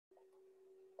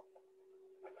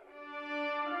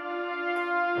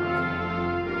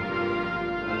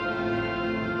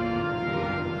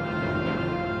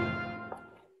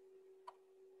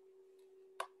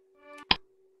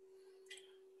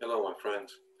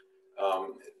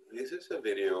Um, this is a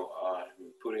video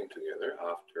I'm putting together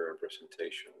after a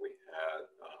presentation we had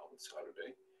on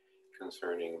Saturday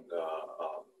concerning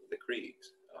the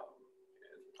creeds.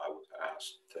 And I was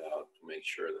asked to make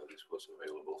sure that this was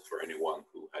available for anyone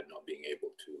who had not been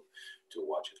able to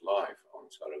watch it live on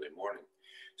Saturday morning.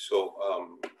 So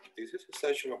this is a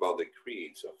session about the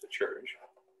creeds of the church.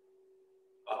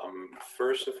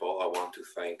 First of all, I want to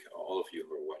thank all of you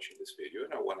who are watching this video,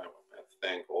 and I want to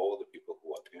thank all the people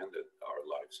who attended our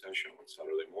live session on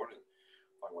Saturday morning.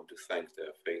 I want to thank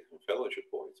the Faith and Fellowship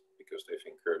Boys because they've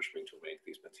encouraged me to make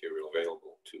this material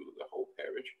available to the whole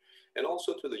parish, and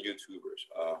also to the YouTubers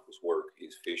whose work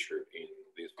is featured in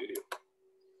this video.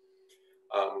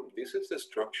 This is the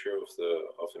structure of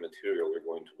the material we're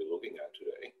going to be looking at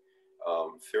today.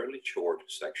 Fairly short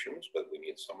sections, but we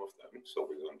need some of them. So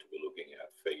we're going to be looking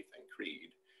at faith and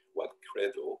creed, what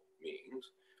credo means,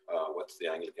 what's the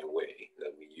Anglican way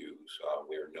that we use,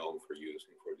 we are known for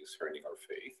using for discerning our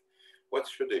faith,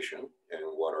 what's tradition, and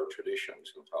what are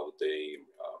traditions and how they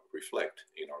reflect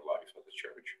in our life as a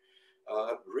church.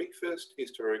 Briefest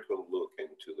historical look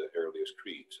into the earliest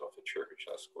creeds of the church.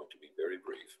 That's going to be very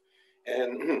brief.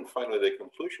 And finally, the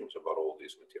conclusions about all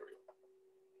this material.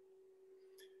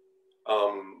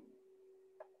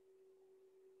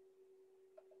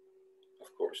 Of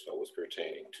course, that was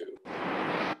pertaining to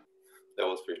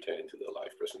the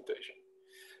live presentation.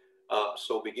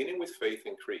 So beginning with faith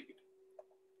and creed,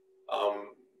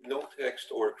 no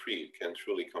text or creed can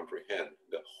truly comprehend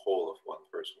the whole of one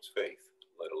person's faith,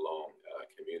 let alone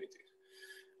communities.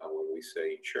 And when we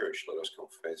say church, let us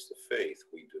confess the faith,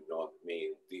 we do not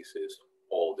mean this is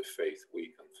all the faith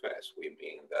we confess. We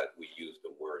mean that we use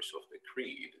the words of the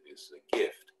creed. It's a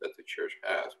gift that the church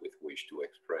has with which to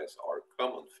express our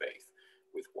common faith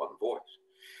with one voice.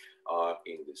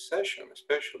 In this session,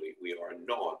 especially, we are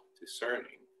not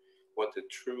discerning what the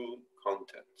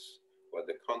contents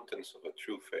of a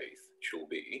true faith should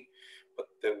be, but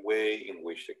the way in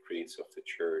which the creeds of the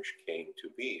church came to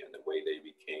be and the way they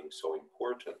became so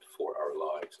important for our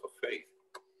lives of faith.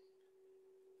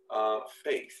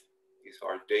 Faith is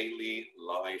our daily,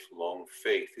 lifelong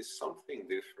faith is something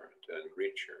different and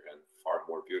richer and far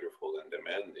more beautiful and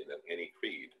demanding than any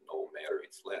creed, no matter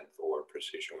its length or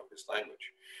precision of its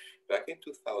language. Back in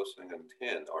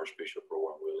 2010, Archbishop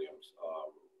Rowan Williams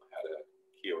had a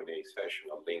Q&A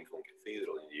session at Lincoln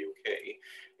Cathedral in the UK,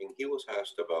 and he was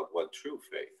asked about what true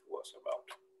faith was about.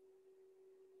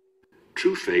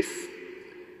 True faith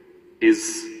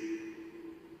is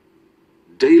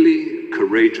daily,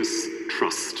 courageous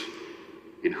trust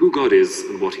in who God is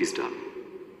and what he's done.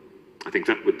 I think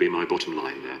that would be my bottom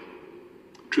line there.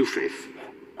 True faith,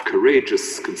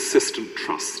 courageous, consistent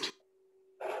trust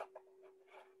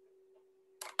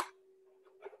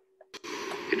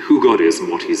in who God is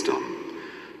and what he's done.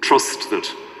 Trust that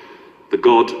the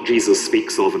God Jesus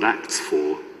speaks of and acts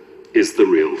for is the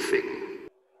real thing.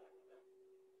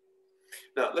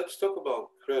 Now let's talk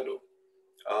about credo.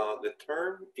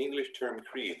 The English term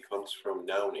creed comes from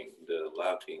nouning the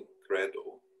Latin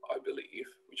credo, I believe,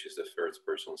 which is the first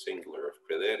person singular of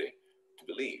credere, to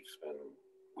believe, and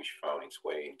which found its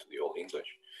way into the Old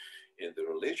English. In the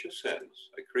religious sense,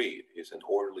 a creed is an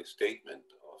orderly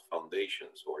statement of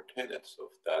foundations or tenets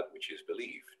of that which is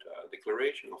believed, a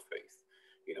declaration of faith.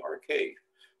 In our case,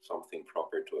 something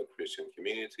proper to a Christian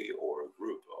community or a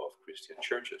group of Christian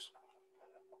churches.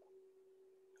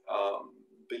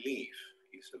 Belief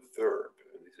is a verb,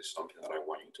 and this is something that I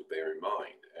want you to bear in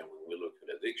mind. And when we look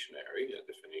at a dictionary, a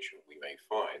definition we may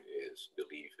find is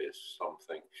belief is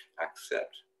something,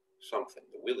 accept something,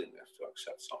 the willingness to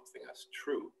accept something as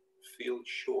true, feel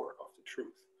sure of the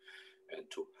truth, and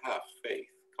to have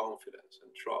faith, confidence,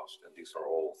 and trust. And these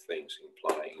are all things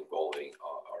involving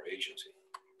our agency.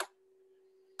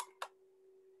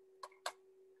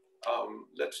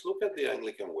 Let's look at the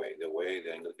Anglican way, the way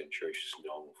the Anglican Church is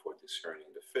known for discerning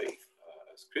the faith.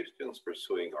 As Christians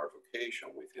pursuing our vocation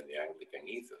within the Anglican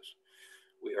ethos,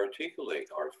 we articulate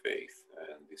our faith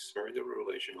and discern the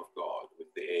revelation of God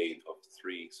with the aid of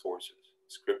three sources: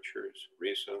 scriptures,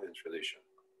 reason, and tradition,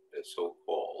 the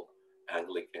so-called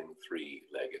Anglican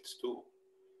three-legged stool.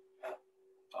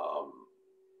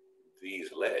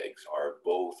 These legs are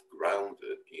both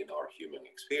grounded in our human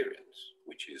experience,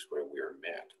 which is where we are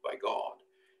met by God,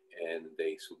 and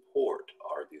they support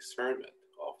our discernment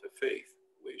of the faith,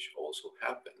 which also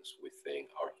happens within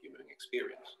our human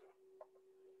experience.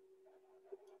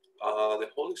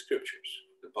 The Holy Scriptures,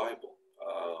 the Bible,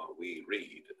 we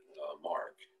read,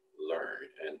 mark, learn,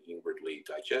 and inwardly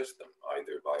digest them,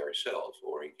 either by ourselves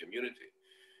or in community,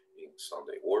 in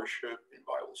Sunday worship, in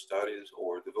Bible studies,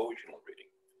 or devotional reading.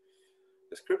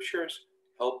 The Scriptures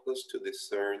help us to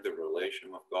discern the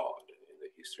relation of God in the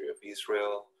history of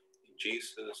Israel, in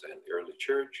Jesus and the early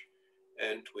church,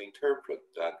 and to interpret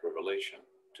that revelation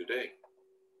today.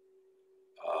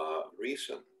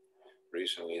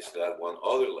 Reason is that one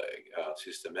other leg,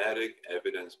 systematic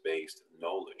evidence-based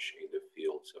knowledge in the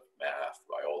fields of math,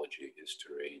 biology,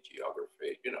 history,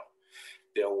 geography,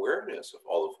 the awareness of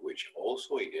all of which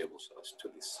also enables us to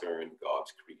discern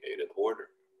God's created order.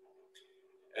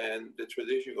 And the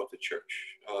tradition of the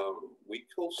church. We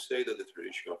could say that the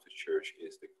tradition of the church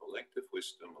is the collective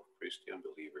wisdom of Christian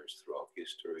believers throughout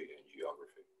history and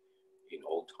geography, in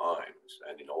all times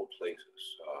and in all places.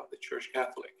 The Church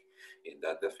Catholic, in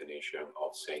that definition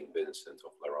of Saint Vincent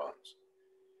of Lerins.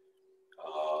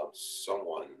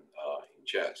 Someone in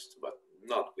jest, but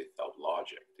not without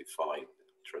logic, defined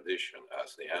tradition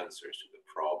as the answers to the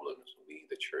problems we,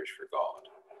 the Church, forgot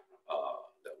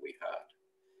that we had.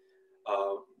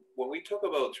 When we talk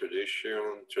about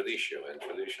tradition and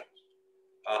traditions,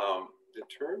 the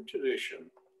term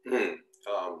tradition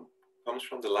comes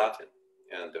from the Latin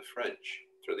and the French,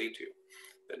 traditio,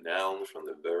 the noun from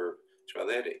the verb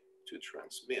tradere, to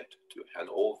transmit, to hand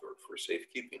over for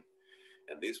safekeeping.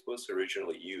 And this was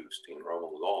originally used in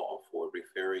Roman law for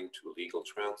referring to legal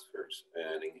transfers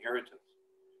and inheritance.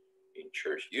 In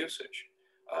church usage,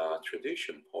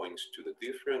 tradition points to the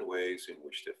different ways in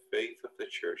which the faith of the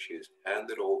church is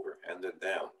handed over, handed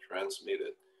down,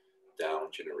 transmitted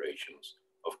down generations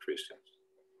of Christians.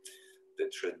 The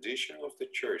tradition of the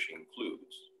church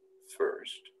includes,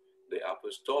 first, the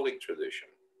apostolic tradition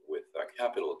with a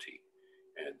capital T,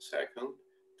 and second,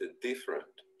 the different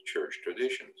church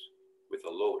traditions with a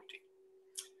lower t.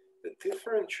 The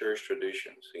different church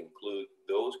traditions include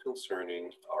those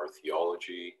concerning our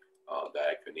theology,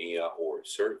 diaconia or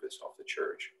service of the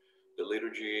church, the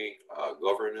liturgy,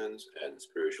 governance, and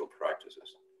spiritual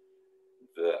practices.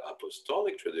 The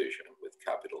apostolic tradition with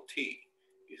capital T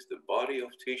is the body of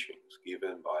teachings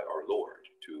given by our Lord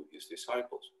to his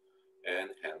disciples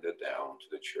and handed down to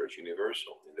the Church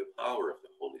Universal in the power of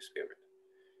the Holy Spirit.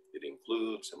 It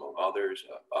includes, among others,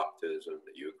 baptism,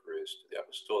 the Eucharist, the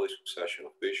apostolic succession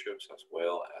of bishops, as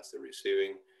well as the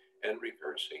receiving and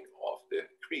rehearsing of the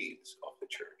creeds of the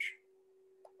church.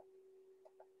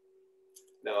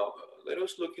 Now, let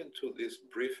us look into this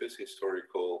briefest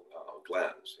historical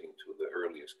glance into the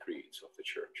earliest creeds of the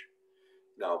church.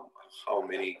 Now, how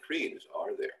many creeds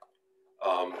are there?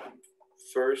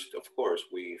 First, of course,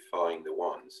 we find the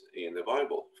ones in the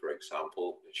Bible. For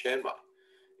example, the Shema.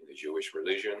 In the Jewish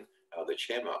religion, the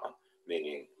Shema,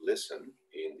 meaning listen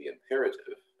in the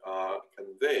imperative,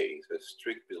 conveys a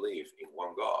strict belief in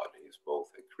one God. It is both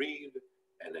a creed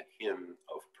and a hymn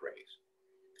of praise.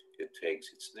 It takes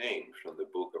its name from the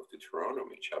book of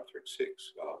Deuteronomy, chapter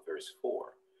 6, verse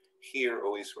 4. Hear,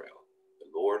 O Israel, the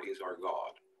Lord is our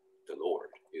God, the Lord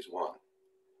is one.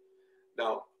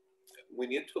 Now, we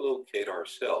need to locate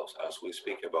ourselves as we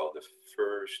speak about the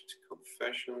first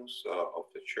confessions of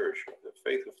the church, of the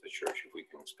faith of the church, if we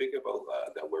can speak about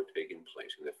that were taking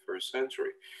place in the first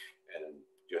century. And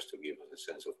just to give us a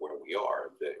sense of where we are,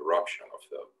 the eruption of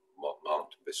the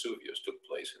Mount Vesuvius took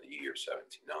place in the year 79,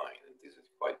 and this is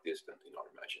quite distant in our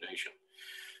imagination.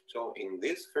 So in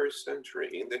this first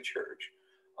century in the church,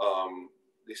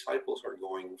 disciples are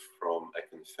going from a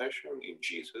confession in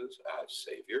Jesus as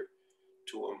Savior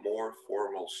to a more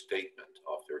formal statement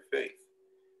of their faith.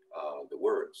 The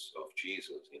words of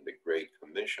Jesus in the Great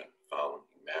Commission found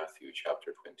in Matthew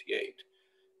chapter 28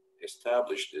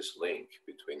 establish this link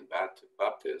between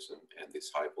baptism and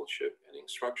discipleship and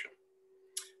instruction.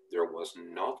 There was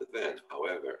not then,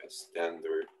 however, a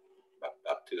standard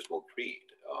baptismal creed,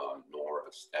 nor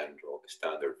a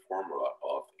standard formula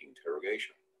of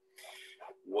interrogation.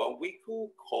 What we could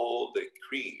call the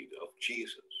creed of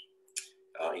Jesus,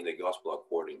 in the Gospel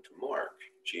according to Mark,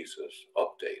 Jesus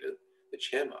updated the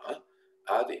Shema,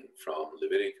 adding from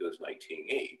Leviticus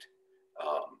 19:8,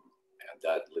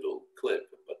 that little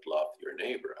clip, but love your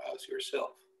neighbor as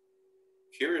yourself.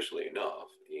 Curiously enough,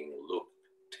 in Luke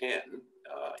 10,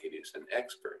 it is an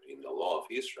expert in the law of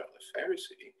Israel, a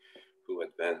Pharisee, who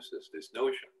advances this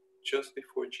notion just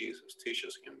before Jesus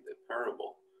teaches him the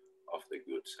parable of the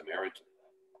Good Samaritan.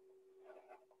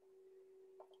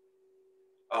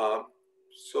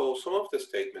 So some of the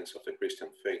statements of the Christian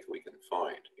faith we can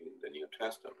find in the New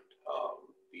Testament.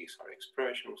 These are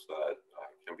expressions that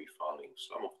can be found in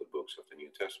some of the books of the New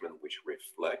Testament, which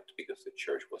reflect, because the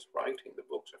church was writing the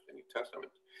books of the New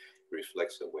Testament,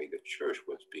 reflects the way the church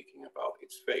was speaking about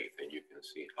its faith, and you can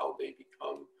see how they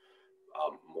become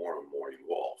more and more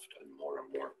involved and more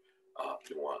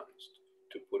nuanced,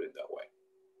 to put it that way.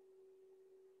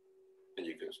 And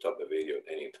you can stop the video at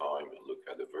any time and look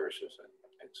at verses,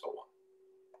 and so on.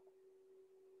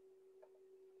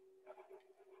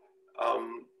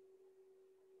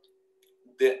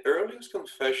 The earliest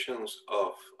confessions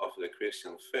of the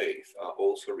Christian faith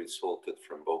also resulted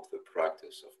from both the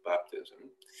practice of baptism.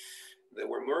 They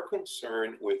were more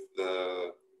concerned with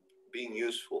being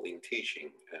useful in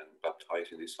teaching and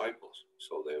baptizing disciples,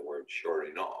 so they were short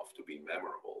enough to be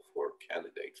memorable for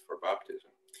candidates for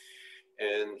baptism.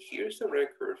 And here's the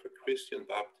record for Christian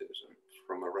baptism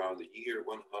from around the year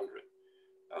 100,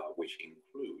 which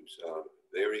includes a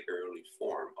very early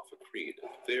form of a creed, a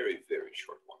very, very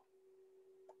short one.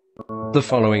 The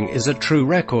following is a true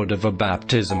record of a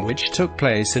baptism which took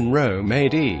place in Rome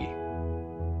AD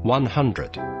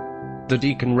 100. The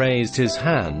deacon raised his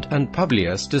hand, and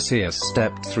Publius Decius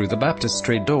stepped through the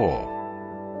baptistry door.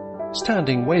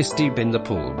 Standing waist-deep in the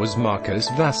pool was Marcus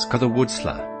Vasca the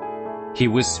Woodsler. He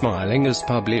was smiling as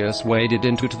Publius waded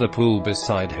into the pool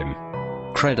beside him.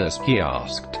 "Credus?" he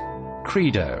asked.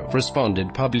 "Credo,"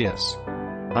 responded Publius.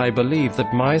 "I believe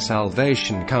that my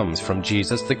salvation comes from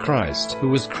Jesus the Christ, who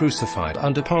was crucified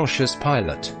under Pontius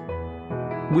Pilate.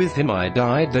 With him I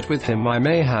died, that with him I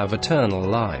may have eternal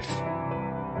life."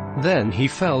 Then he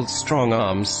felt strong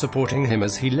arms supporting him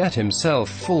as he let himself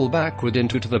fall backward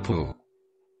into the pool,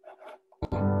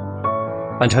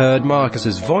 and heard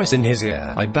Marcus's voice in his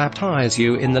ear, "I baptize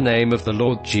you in the name of the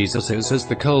Lord Jesus," as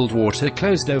the cold water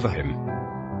closed over him.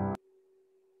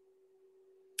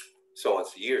 So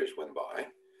as years went by,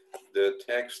 the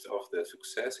text of the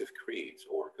successive creeds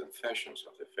or confessions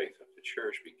of the faith of the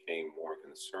Church became more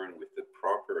concerned with the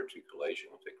proper articulation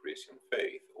of the Christian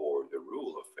faith, or the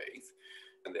rule of faith,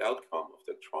 and the outcome of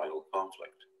the trinal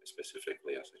conflict,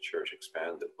 specifically as the Church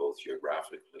expanded both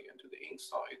geographically and to the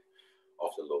inside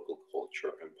of the local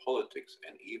culture and politics,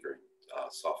 and even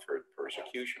suffered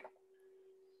persecution.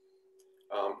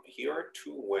 Here are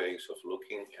two ways of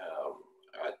looking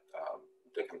at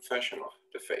the confession of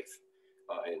the faith.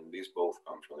 And these both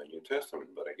come from the New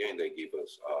Testament, but again, they give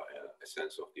us a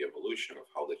sense of the evolution of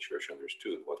how the Church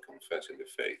understood what confessing the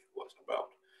faith was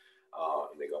about.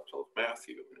 In the Gospel of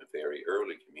Matthew, in a very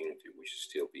early community which is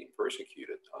still being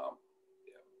persecuted,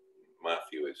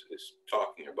 Matthew is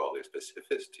talking about the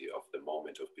specificity of the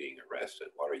moment of being arrested.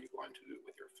 What are you going to do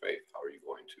with your faith? How are you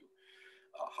going to,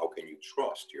 how can you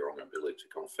trust your own ability to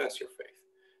confess your faith?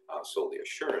 So the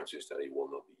assurance is that it will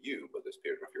not be you, but the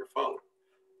Spirit of your Father.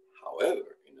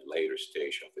 However, in the later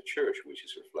stage of the Church, which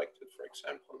is reflected, for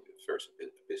example, in the first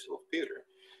epistle of Peter,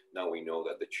 now we know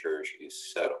that the Church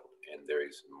is settled, and there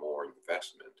is more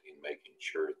investment in making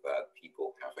sure that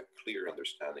people have a clear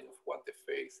understanding of what the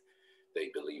faith they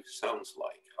believe sounds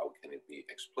like. How can it be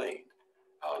explained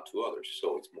to others?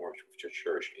 So it's more of a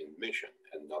church in mission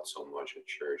and not so much a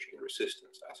church in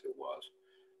resistance as it was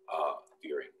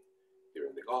during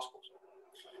the Gospels.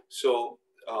 So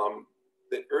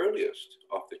the earliest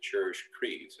of the church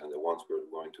creeds, and the ones we're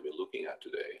going to be looking at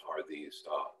today, are these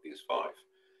five.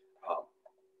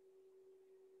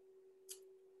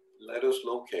 Let us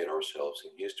locate ourselves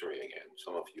in history again.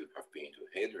 Some of you have been to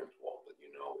Hadrian's Wall, but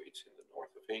you know it's in the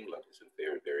north of England. It's a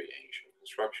very, very ancient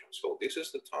construction. So this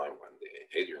is the time when the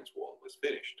Hadrian's Wall was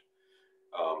finished.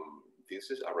 This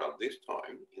is around this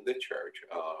time in the church,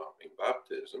 in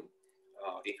baptism,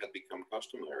 it had become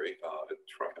customary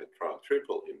a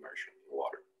triple immersion in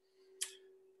water.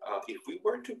 If we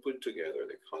were to put together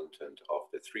the content of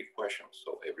the three questions,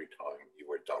 so every time you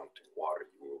were dunked in water,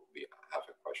 you will have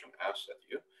a question asked at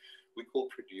you, we could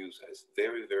produce a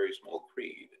very, very small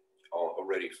creed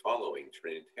already following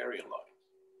Trinitarian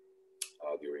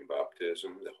lines. During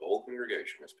baptism, the whole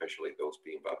congregation, especially those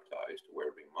being baptized,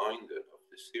 were reminded of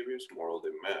the serious moral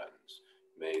demands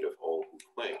made of all who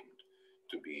claimed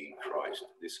to be Christ's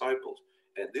disciples.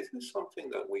 And this is something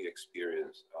that we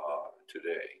experience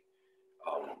today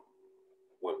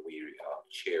when we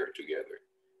share together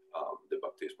the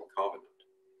baptismal covenant.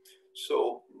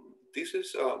 So this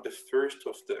is the first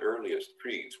of the earliest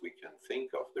creeds we can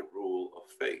think of, the rule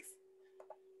of faith.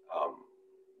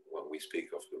 When we speak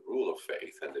of the rule of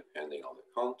faith, and depending on the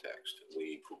context,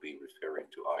 we could be referring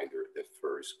to either the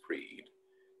first creed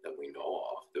that we know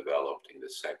of, developed in the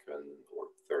 2nd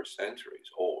or 3rd centuries,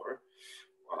 or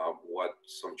what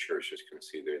some churches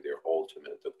consider their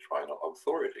ultimate doctrinal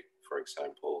authority. For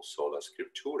example, sola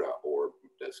scriptura, or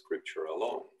the scripture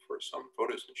alone, for some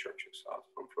Protestant churches.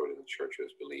 Some Protestant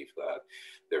churches believe that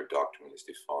their doctrine is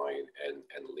defined and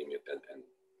limited and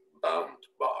bound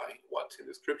by what's in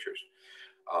the scriptures.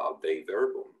 Dei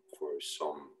verbum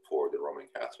for the Roman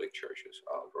Catholic churches.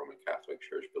 The Roman Catholic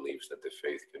Church believes that the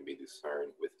faith can be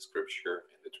discerned with scripture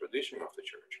and the tradition of the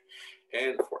church.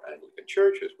 And for Anglican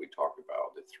churches, we talk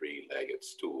about the three-legged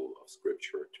stool of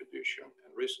scripture,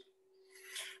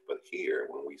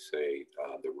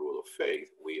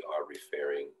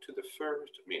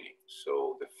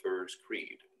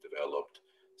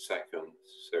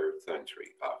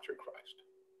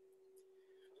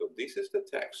 the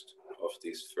text of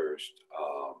this first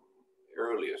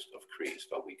earliest of creeds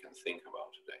that we can think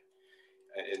about today.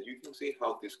 And you can see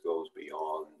how this goes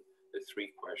beyond the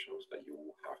three questions that you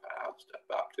have asked at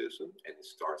baptism, and it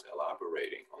starts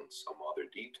elaborating on some other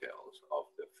details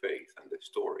of the faith and the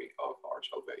story of our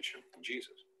salvation in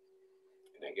Jesus.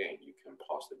 And again, you can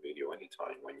pause the video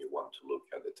anytime when you want to look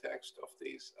at the text of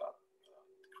these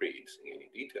creeds in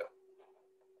any detail.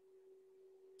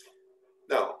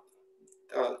 Now,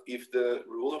 if the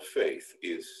rule of faith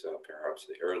is perhaps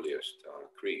the earliest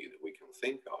creed we can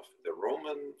think of, the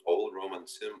old Roman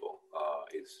symbol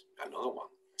is another one.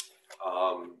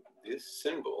 This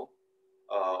symbol,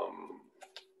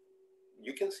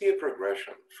 you can see a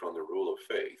progression from the rule of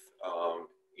faith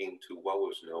into what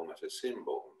was known as a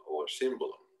symbol or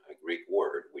symbolon, a Greek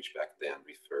word which back then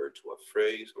referred to a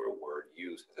phrase or a word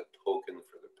used as a token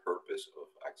for the purpose of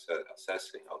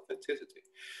assessing authenticity.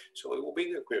 So it will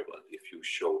be the equivalent if you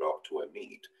showed up to a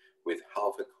meet with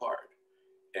half a card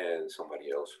and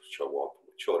somebody else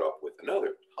showed up with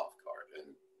another half card,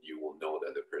 and you will know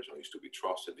that the person is to be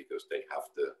trusted because they have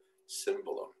the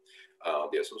symbolon.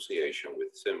 The association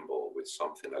with symbol with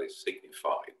something that is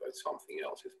signified by something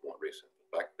else is more recent.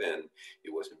 Back then,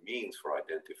 it was a means for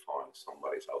identifying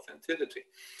somebody's authenticity.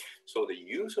 So the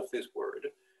use of this word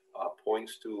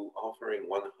points to offering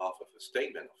one half of a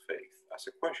statement of faith as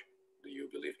a question. Do you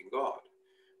believe in God?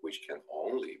 Which can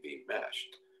only be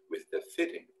matched with the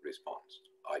fitting response.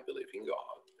 I believe in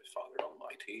God, the Father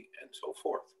Almighty, and so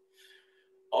forth.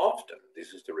 Often,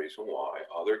 this is the reason why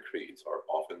other creeds are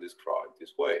often described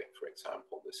this way. For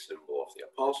example, the symbol of the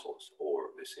apostles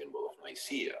or the symbol of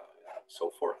Nicaea, and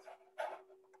so forth.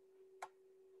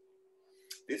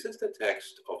 This is the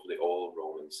text of the old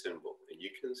Roman symbol, and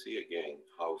you can see again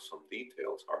how some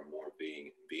details are more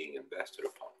being invested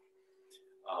upon.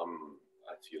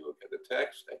 As you look at the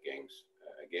text, again,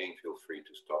 feel free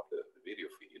to stop the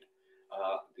video feed.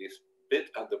 This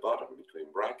bit at the bottom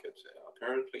between brackets,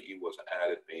 apparently it was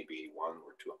added maybe 100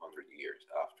 or 200 years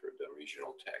after the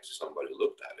original text. Somebody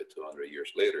looked at it 200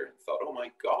 years later and thought, oh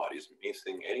my God, is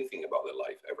missing anything about the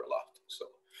life everlasting? So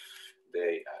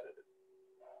they added it.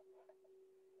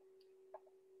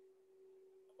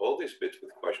 All these bits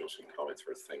with questions and comments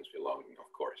are things belonging, of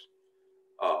course,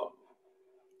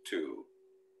 to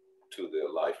the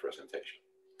live presentation.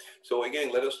 So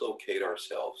again, let us locate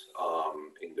ourselves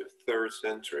in the 3rd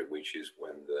century, which is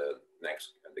when the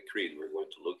creed we're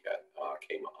going to look at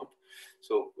came up.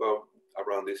 So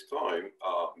around this time,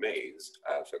 maize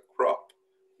as a crop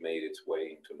made its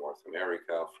way into North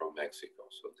America from Mexico.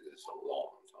 So this is a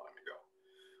long time ago.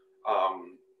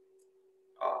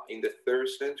 In the 3rd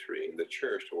century, in the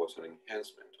church, there was an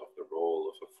enhancement of the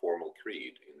role of a formal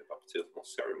creed in the baptismal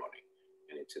ceremony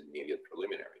and its immediate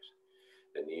preliminaries.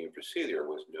 The new procedure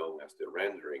was known as the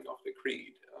rendering of the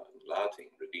creed, in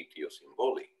Latin, reditio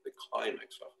symboli, the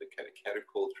climax of the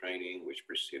catechetical training which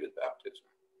preceded baptism.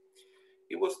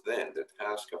 It was then the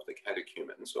task of the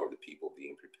catechumens, or the people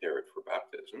being prepared for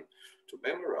baptism, to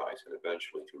memorize and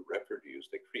eventually to reproduce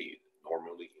the creed,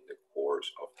 normally in the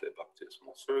course of the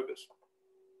baptismal service.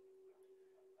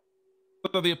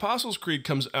 But the Apostles' Creed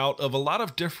comes out of a lot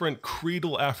of different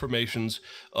creedal affirmations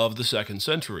of the 2nd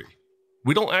century.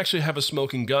 We don't actually have a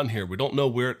smoking gun here. We don't know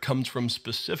where it comes from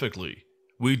specifically.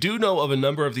 We do know of a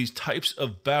number of these types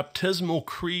of baptismal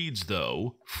creeds,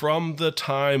 though, from the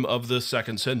time of the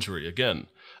 2nd century. Again,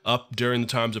 up during the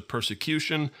times of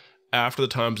persecution, after the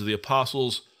times of the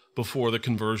apostles, before the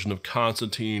conversion of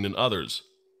Constantine and others.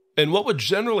 And what would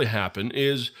generally happen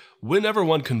is, whenever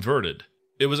one converted,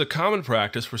 it was a common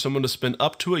practice for someone to spend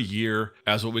up to a year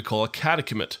as what we call a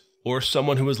catechumen, or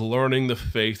someone who is learning the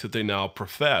faith that they now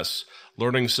profess,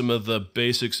 learning some of the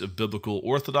basics of biblical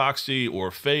orthodoxy or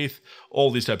faith,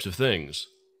 all these types of things.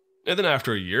 And then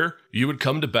after a year, you would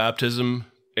come to baptism,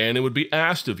 and it would be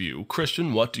asked of you,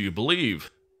 Christian, what do you believe?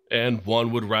 And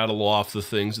one would rattle off the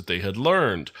things that they had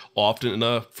learned, often in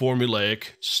a formulaic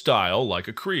style like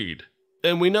a creed.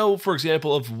 And we know, for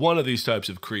example, of one of these types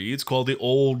of creeds called the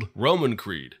Old Roman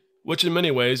Creed, which in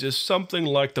many ways is something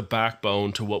like the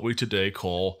backbone to what we today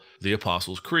call the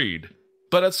Apostles' Creed.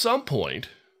 But at some point,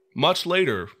 much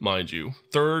later, mind you,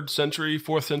 3rd century,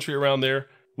 4th century around there,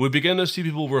 we begin to see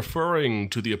people referring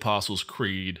to the Apostles'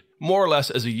 Creed more or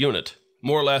less as a unit,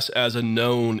 more or less as a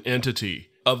known entity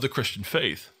of the Christian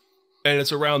faith. And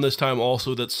it's around this time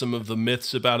also that some of the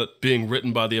myths about it being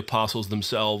written by the apostles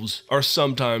themselves are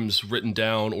sometimes written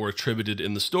down or attributed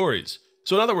in the stories.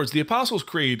 So in other words, the Apostles'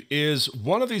 Creed is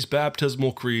one of these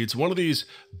baptismal creeds, one of these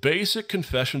basic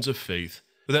confessions of faith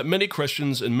that many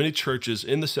Christians and many churches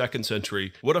in the 2nd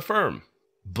century would affirm.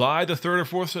 By the 3rd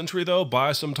or 4th century, though,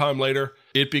 by some time later,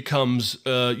 it becomes,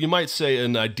 you might say,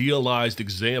 an idealized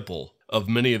example of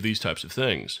many of these types of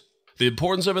things. The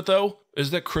importance of it, though,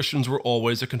 is that Christians were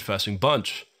always a confessing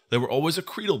bunch. They were always a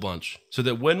creedal bunch, so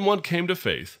that when one came to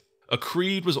faith, a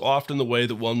creed was often the way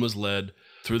that one was led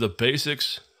through the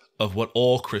basics of what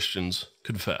all Christians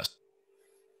confessed.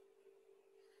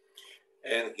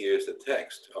 And here's the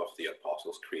text of the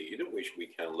Apostles' Creed, which we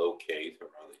can locate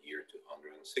around the year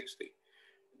 260.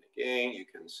 And again, you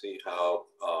can see how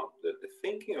the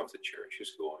thinking of the church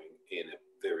is going in a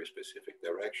very specific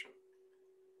direction.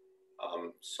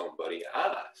 Somebody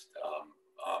asked,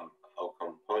 how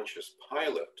come Pontius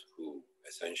Pilate, who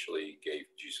essentially gave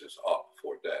Jesus up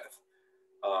for death,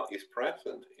 is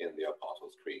present in the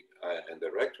Apostles' Creed? And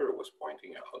the rector was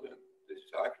pointing out, and this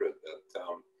is accurate, that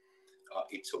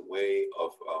it's a way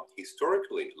of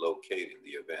historically locating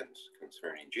the events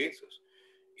concerning Jesus.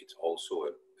 It's also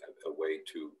a way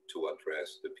to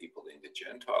address the people in the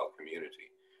Gentile community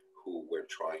who were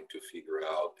trying to figure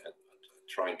out and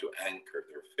trying to anchor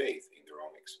their faith in their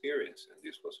own experience. And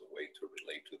this was a way to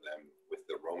relate to them with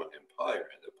the Roman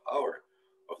Empire and the power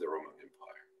of the Roman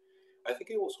Empire. I think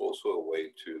it was also a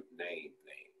way to name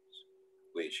names,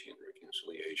 which in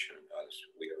reconciliation, as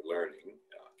we are learning,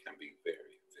 can be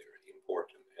very, very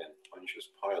important. And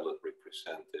Pontius Pilate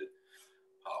represented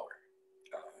power,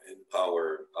 and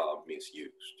power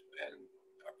misused and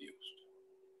abused.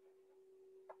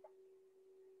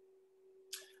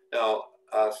 Now,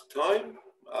 as time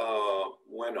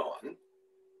went on,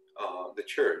 the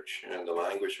church and the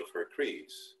language of her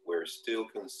creeds were still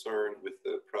concerned with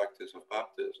the practice of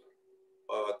baptism,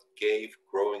 but gave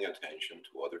growing attention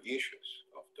to other issues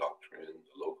of doctrine,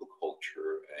 local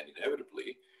culture, and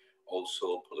inevitably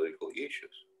also political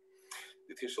issues.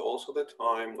 It is also the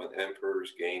time when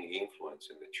emperors gained influence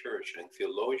in the church, and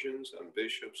theologians and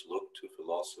bishops looked to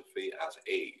philosophy as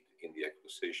aid in the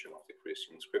acquisition of the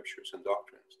Christian scriptures and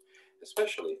doctrines,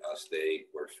 especially as they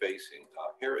were facing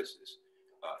heresies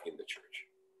in the church.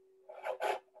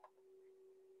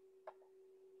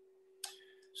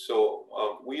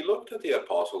 So we looked at the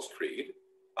Apostles' Creed,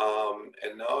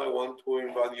 and now I want to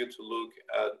invite you to look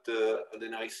at the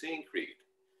Nicene Creed.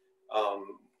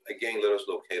 Again, let us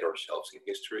locate ourselves in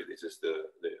history. This is the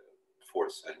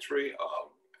 4th century.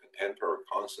 Emperor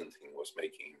Constantine was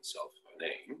making himself a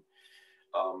name.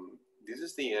 This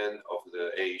is the end of the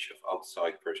age of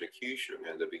outside persecution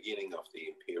and the beginning of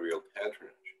the imperial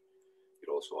patronage. It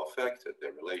also affected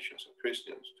the relations of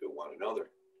Christians to one another.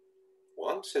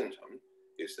 One symptom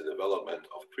is the development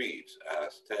of creeds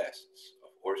as tests of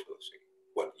orthodoxy.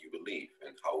 What do you believe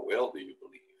and how well do you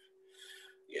believe?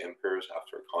 The emperors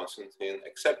after Constantine,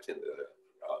 accepting the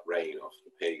reign of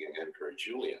the pagan emperor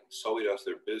Julian, saw it as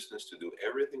their business to do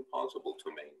everything possible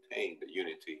to maintain the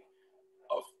unity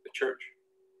of the church.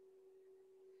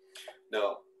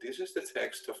 Now, this is the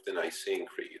text of the Nicene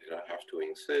Creed, and I have to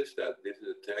insist that this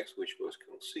is a text which was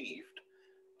conceived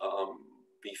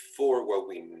before what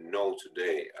we know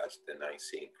today as the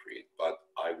Nicene Creed, but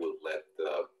I will let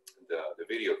the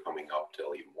video coming up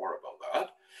tell you more about that.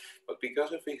 But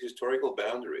because of its historical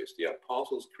boundaries, the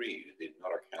Apostles' Creed did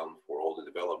not account for all the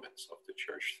developments of the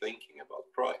church thinking about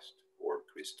Christ or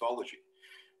Christology,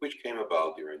 which came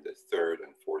about during the 3rd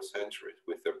and 4th centuries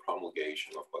with the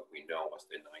promulgation of what we know as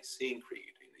the Nicene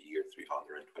Creed in the year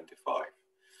 325.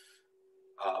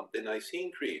 The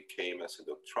Nicene Creed came as a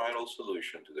doctrinal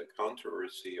solution to the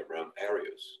controversy around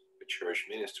Arius, a church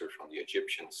minister from the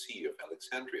Egyptian See of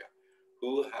Alexandria,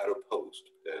 who had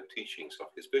opposed the teachings of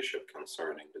his bishop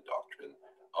concerning the doctrine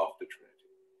of the Trinity.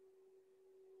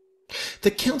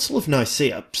 The Council of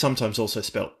Nicaea, sometimes also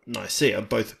spelt Nicaea,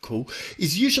 both are cool,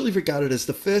 is usually regarded as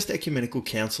the first ecumenical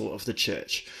council of the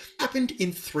church. It happened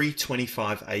in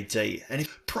 325 AD, and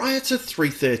prior to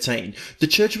 313, the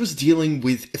church was dealing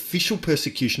with official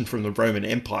persecution from the Roman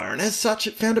Empire, and as such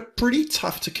it found it pretty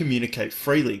tough to communicate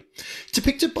freely.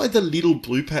 Depicted by the little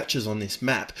blue patches on this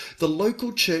map, the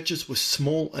local churches were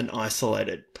small and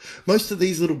isolated. Most of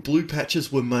these little blue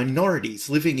patches were minorities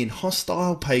living in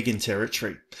hostile pagan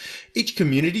territory. Each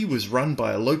community was run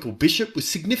by a local bishop with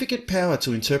significant power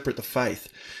to interpret the faith.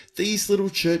 These little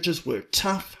churches were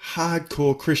tough,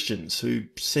 hardcore Christians who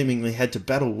seemingly had to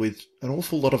battle with an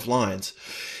awful lot of lions.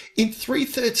 In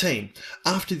 313,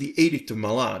 after the Edict of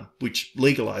Milan, which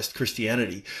legalized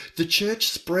Christianity, the church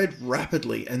spread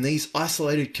rapidly and these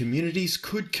isolated communities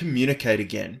could communicate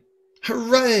again.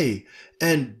 Hooray!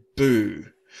 And boo!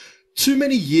 Too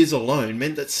many years alone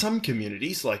meant that some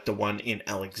communities, like the one in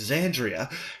Alexandria,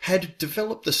 had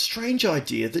developed the strange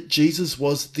idea that Jesus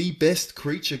was the best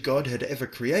creature God had ever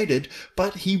created,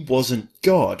 but he wasn't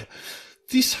God.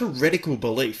 This heretical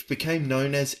belief became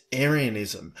known as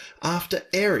Arianism, after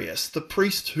Arius, the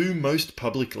priest who most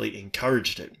publicly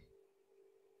encouraged it.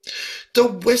 The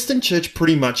Western Church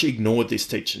pretty much ignored this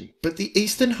teaching, but the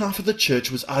Eastern half of the Church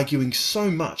was arguing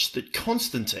so much that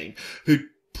Constantine, who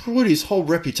put his whole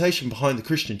reputation behind the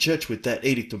Christian Church with that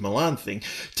Edict of Milan thing,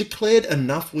 declared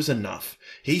enough was enough.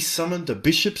 He summoned the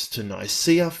bishops to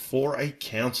Nicaea for a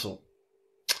council.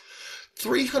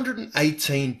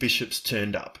 318 bishops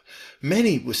turned up.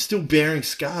 Many were still bearing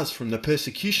scars from the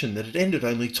persecution that had ended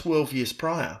only 12 years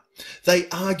prior. They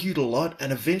argued a lot,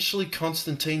 and eventually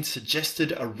Constantine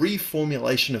suggested a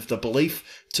reformulation of the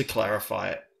belief to clarify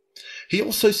it. He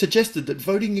also suggested that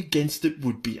voting against it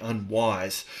would be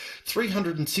unwise.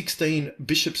 316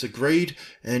 bishops agreed,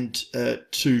 and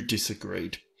 2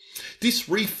 disagreed. This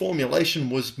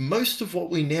reformulation was most of what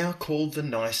we now call the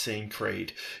Nicene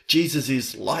Creed. Jesus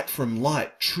is light from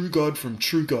light, true God from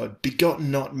true God, begotten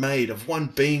not made, of one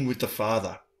being with the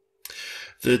Father.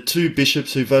 The 2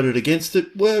 bishops who voted against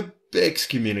it were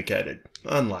excommunicated.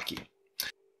 Unlucky.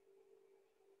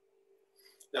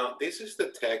 Now, this is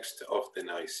the text of the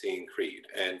Nicene Creed,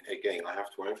 and again, I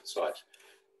have to emphasize,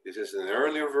 this is an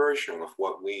earlier version of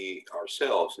what we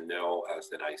ourselves know as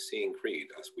the Nicene Creed,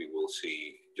 as we will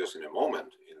see just in a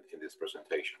moment in this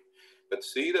presentation. But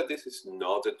see that this is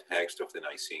not the text of the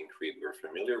Nicene Creed we're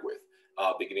familiar with,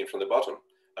 beginning from the bottom.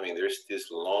 I mean, there's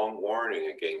this long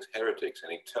warning against heretics,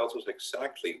 and it tells us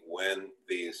exactly when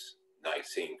this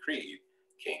Nicene Creed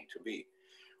came to be.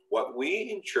 What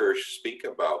we in church speak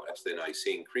about as the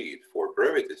Nicene Creed, for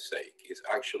brevity's sake, is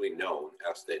actually known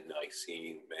as the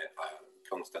Nicene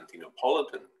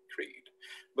Constantinopolitan Creed.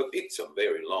 But it's a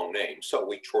very long name, so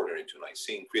we shorten it to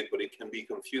Nicene Creed, but it can be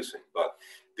confusing. But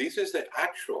this is the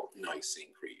actual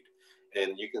Nicene Creed.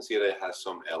 And you can see that it has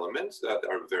some elements that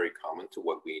are very common to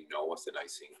what we know as the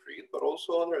Nicene Creed, but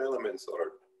also other elements that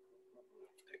are,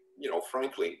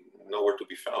 frankly, nowhere to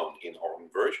be found in our own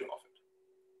version of it.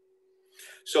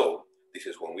 So this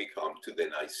is when we come to the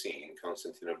Nicene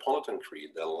Constantinopolitan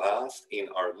Creed, the last in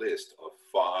our list of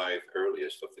 5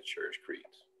 earliest of the church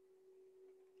creeds.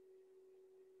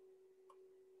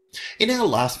 In our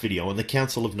last video on the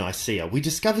Council of Nicaea, we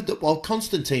discovered that while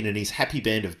Constantine and his happy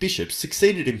band of bishops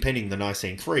succeeded in penning the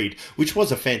Nicene Creed, which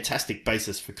was a fantastic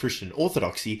basis for Christian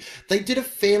orthodoxy, they did a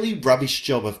fairly rubbish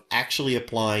job of actually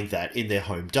applying that in their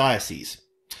home diocese.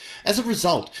 As a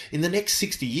result, in the next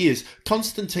 60 years,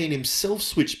 Constantine himself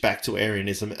switched back to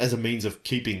Arianism as a means of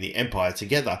keeping the empire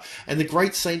together, and the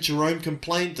great Saint Jerome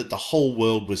complained that the whole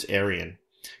world was Arian.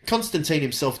 Constantine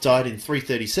himself died in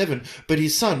 337, but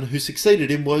his son, who succeeded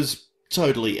him, was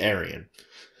totally Arian.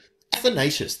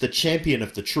 Athanasius, the champion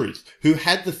of the truth, who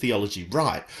had the theology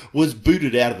right, was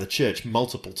booted out of the church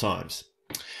multiple times.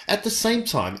 At the same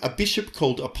time, a bishop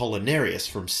called Apollinarius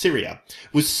from Syria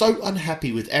was so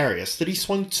unhappy with Arius that he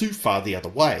swung too far the other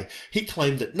way. He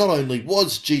claimed that not only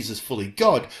was Jesus fully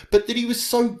God, but that he was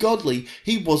so godly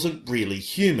he wasn't really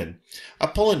human.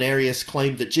 Apollinarius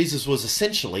claimed that Jesus was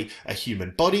essentially a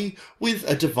human body with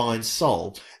a divine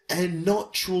soul, and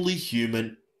not truly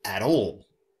human at all.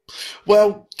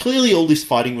 Well, clearly all this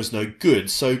fighting was no good,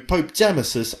 so Pope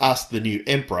Damasus asked the new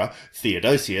emperor,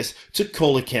 Theodosius, to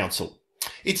call a council.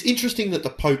 It's interesting that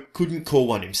the Pope couldn't call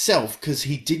one himself because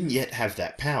he didn't yet have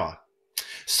that power.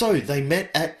 So they met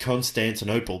at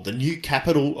Constantinople, the new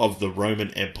capital of the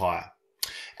Roman Empire.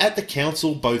 At the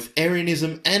council, both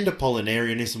Arianism and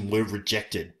Apollinarianism were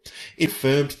rejected. It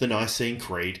affirmed the Nicene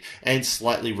Creed and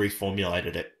slightly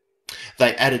reformulated it.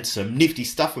 They added some nifty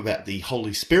stuff about the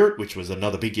Holy Spirit, which was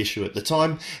another big issue at the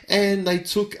time, and they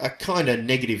took a kind of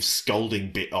negative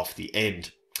scolding bit off the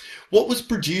end. What was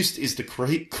produced is the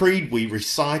creed we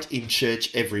recite in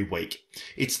church every week.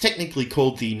 It's technically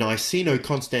called the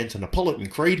Niceno-Constantinopolitan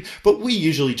Creed, but we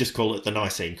usually just call it the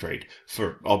Nicene Creed,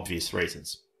 for obvious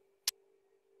reasons.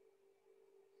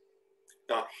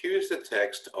 Now, here's the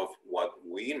text of what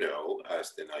we know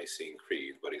as the Nicene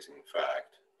Creed, but is in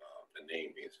fact,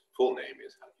 full name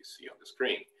is how you see on the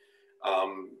screen.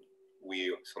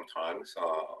 We sometimes,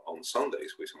 on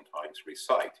Sundays, we sometimes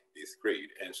recite this creed,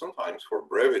 and sometimes for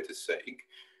brevity's sake,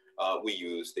 we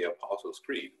use the Apostles'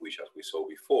 Creed, which, as we saw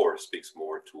before, speaks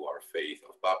more to our faith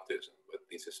of baptism, but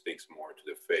this speaks more to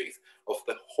the faith of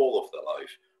the whole of the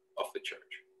life of the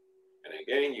church. And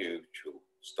again, you should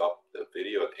stop the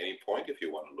video at any point if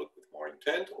you want to look with more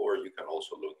intent, or you can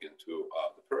also look into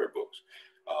the prayer books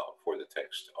for the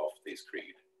text of this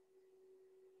creed.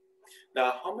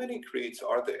 Now, how many creeds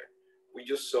are there? We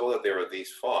just saw that there are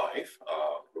these 5,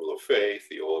 rule of faith,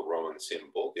 the old Roman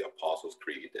symbol, the Apostles'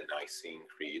 Creed, the Nicene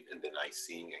Creed, and the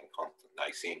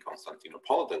Nicene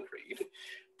Constantinopolitan Creed.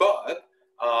 But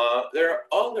There are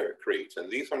other creeds, and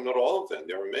these are not all of them.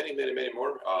 There are many, many, many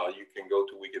more. You can go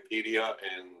to Wikipedia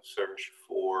and search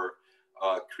for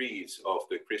creeds of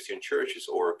the Christian churches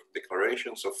or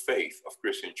declarations of faith of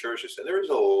Christian churches, and there is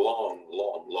a long,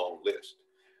 long, long list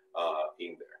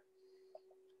in there.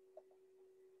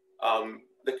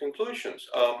 The conclusions.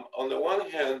 On the one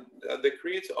hand, the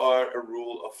creeds are a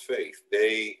rule of faith.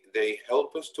 They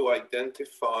help us to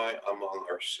identify among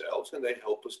ourselves, and they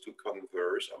help us to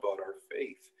converse about our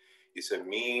faith. It's a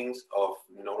means of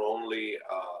not only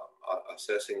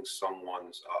assessing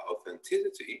someone's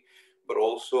authenticity, but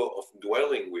also of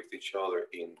dwelling with each other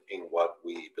in what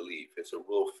we believe. It's a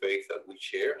rule of faith that we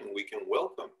share, and we can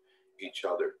welcome each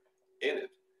other in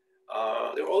it.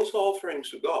 They're also offerings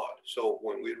to God. So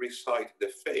when we recite the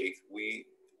faith, we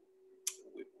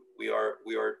are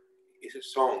it's a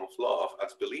song of love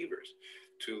as believers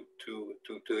to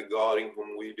the God in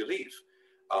whom we believe.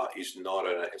 It's not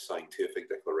a scientific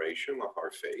declaration of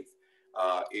our faith.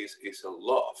 It's a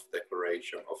love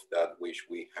declaration of that which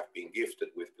we have been gifted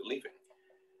with believing.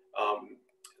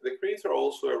 The creeds are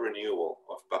also a renewal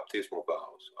of baptismal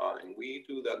vows, and we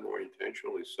do that more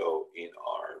intentionally so in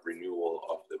our renewal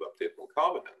of the baptismal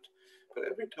covenant. But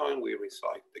every time we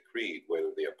recite the creed,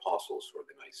 whether the Apostles or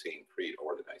the Nicene Creed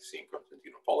or the Nicene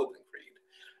Constantinopolitan Creed,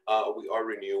 we are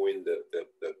renewing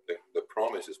the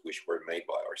promises which were made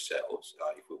by ourselves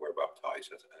if we were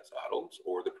baptized as adults,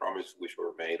 or the promises which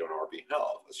were made on our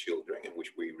behalf as children, and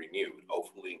which we renewed,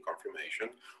 hopefully in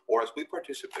confirmation, or as we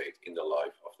participate in the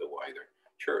life of the wider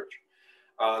church.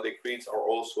 The creeds are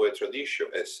also a tradition,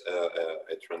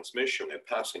 a transmission, a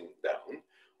passing down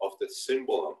of the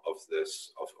symbol of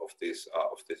this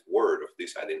word, of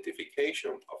this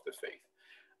identification of the faith.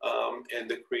 And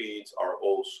the creeds are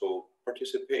also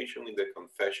participation in the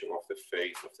confession of the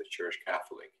faith of the Church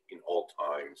Catholic in all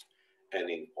times and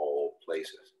in all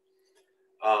places.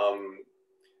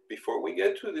 Before we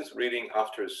get to this reading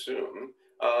after Zoom,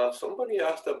 somebody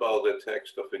asked about the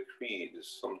text of the creed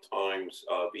sometimes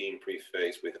being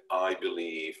prefaced with "I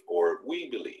believe" or "we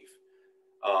believe."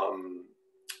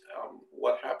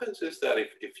 What happens is that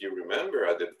if you remember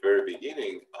at the very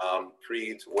beginning,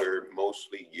 creeds were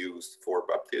mostly used for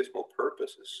baptismal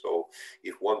purposes. So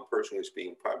if one person is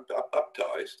being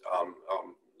baptized,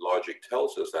 logic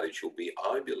tells us that it should be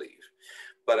 "I believe."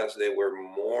 But as they were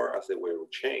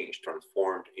changed,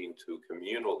 transformed into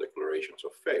communal declarations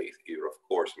of faith, it of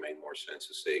course made more sense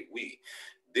to say "we."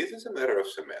 This is a matter of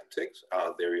semantics.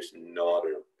 There is not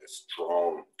a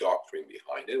strong doctrine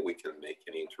behind it. We can make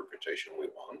any interpretation we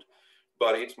want,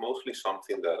 but it's mostly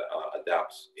something that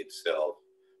adapts itself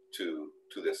to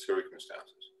the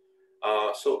circumstances.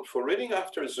 So for reading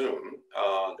after Zoom,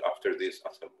 after this,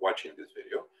 as I'm watching this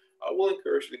video, I will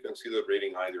encourage you to consider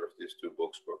reading either of these two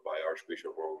books by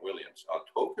Archbishop Rowan Williams.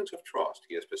 Tokens of Trust,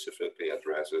 he specifically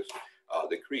addresses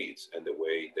the creeds and the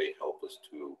way they help us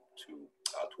to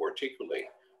articulate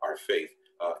our faith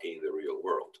in the real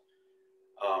world.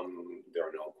 There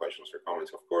are no questions or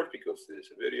comments, of course, because this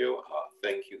is a video.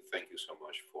 Thank you so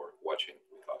much for watching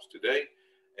with us today.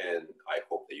 And I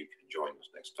hope that you can join us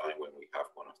next time when we have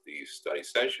one of these study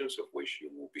sessions, of which you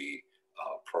will be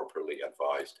properly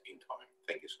advised in time.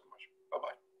 Thank you so much.